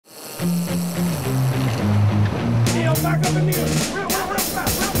Neil, back up in Neil. Real fast.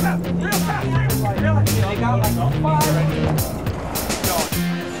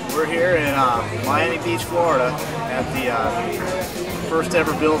 We're here in Miami Beach, Florida at the first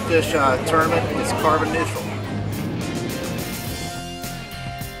ever Billfish tournament. It's carbon neutral.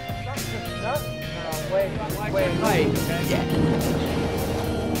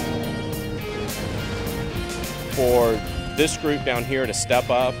 For this group down here to step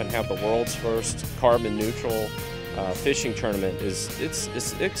up and have the world's first carbon neutral fishing tournament it's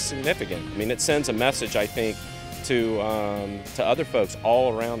significant. I mean, it sends a message, I think, to other folks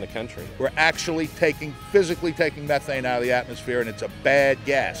all around the country. We're actually physically taking methane out of the atmosphere, and it's a bad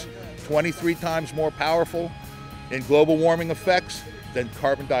gas. 23 times more powerful in global warming effects than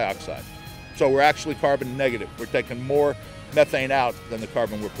carbon dioxide. So we're actually carbon negative. We're taking more methane out than the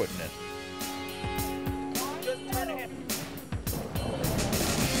carbon we're putting in.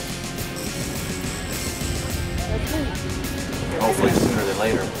 Hopefully sooner than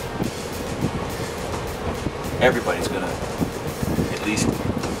later, everybody's going to at least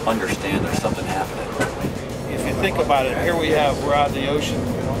understand there's something happening. If you think about it, here we're out in the ocean.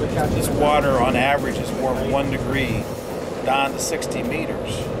 This water on average is warmed 1 degree down to 60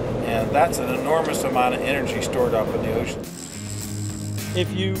 meters. And that's an enormous amount of energy stored up in the ocean.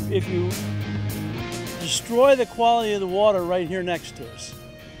 If you destroy the quality of the water right here next to us,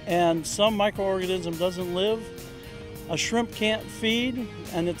 and some microorganism doesn't live, a shrimp can't feed,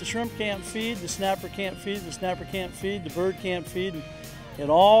 and if the shrimp can't feed, the snapper can't feed, the snapper can't feed, the bird can't feed. It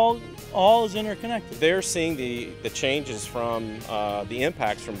all is interconnected. They're seeing the changes from the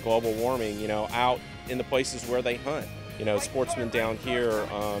impacts from global warming, you know, out in the places where they hunt. You know, sportsmen down here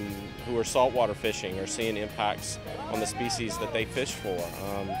who are saltwater fishing are seeing impacts on the species that they fish for.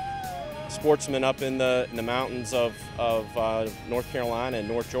 Sportsmen up in the mountains of North Carolina and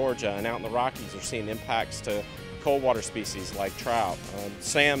North Georgia and out in the Rockies are seeing impacts to cold water species like trout,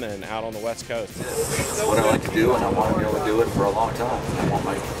 salmon out on the West Coast. It's what I like to do, and I want to be able to do it for a long time. I want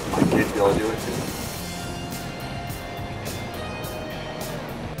my kids to be able to do it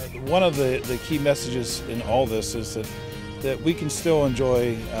too. One of the key messages in all this is that we can still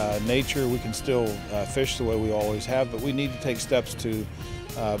enjoy nature, we can still fish the way we always have, but we need to take steps to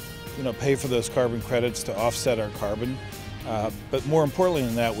pay for those carbon credits to offset our carbon. But more importantly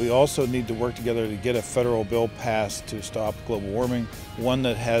than that, we also need to work together to get a federal bill passed to stop global warming, one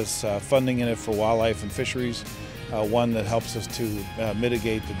that has funding in it for wildlife and fisheries, one that helps us to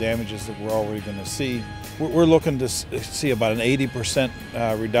mitigate the damages that we're already going to see. We're looking to see about an 80%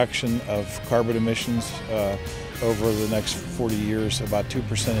 reduction of carbon emissions over the next 40 years, about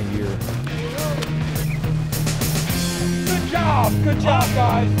 2% a year. Good job,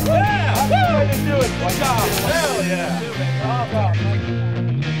 guys. Yeah, way to do it. Good job. Hell yeah.